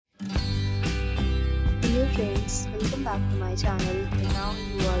friends, welcome back to my channel and now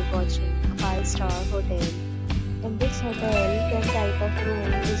you are watching a 5-star hotel. In this hotel, 10 type of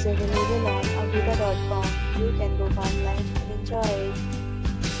room is available on agoda.com. You can book online and enjoy it.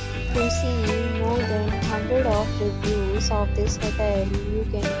 To see more than 100 of reviews of this hotel, you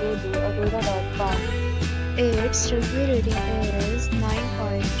can go to agoda.com. Its review rating is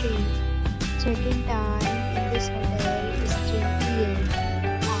 9.3. Check-in time in this hotel is 3 p.m.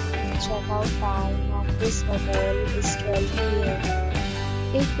 Check-out time of this hotel is 12 p.m.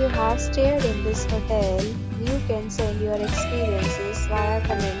 If you have stayed in this hotel, you can send your experiences via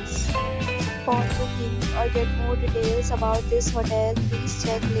comments. For booking or get more details about this hotel, please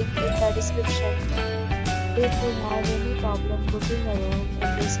check link in the description. If you have any problem booking a room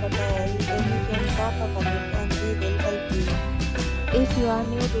in this hotel, then you can drop a comment and we will help you. If you are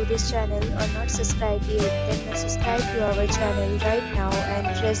new to this channel or not subscribed yet, then subscribe to our channel right now and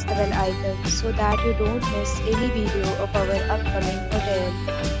press the bell icon so that you don't miss any video of our upcoming hotel.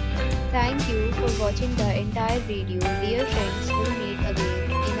 Thank you for watching the entire video. Dear friends, we'll meet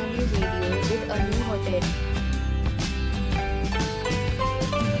again in a new video with a new hotel.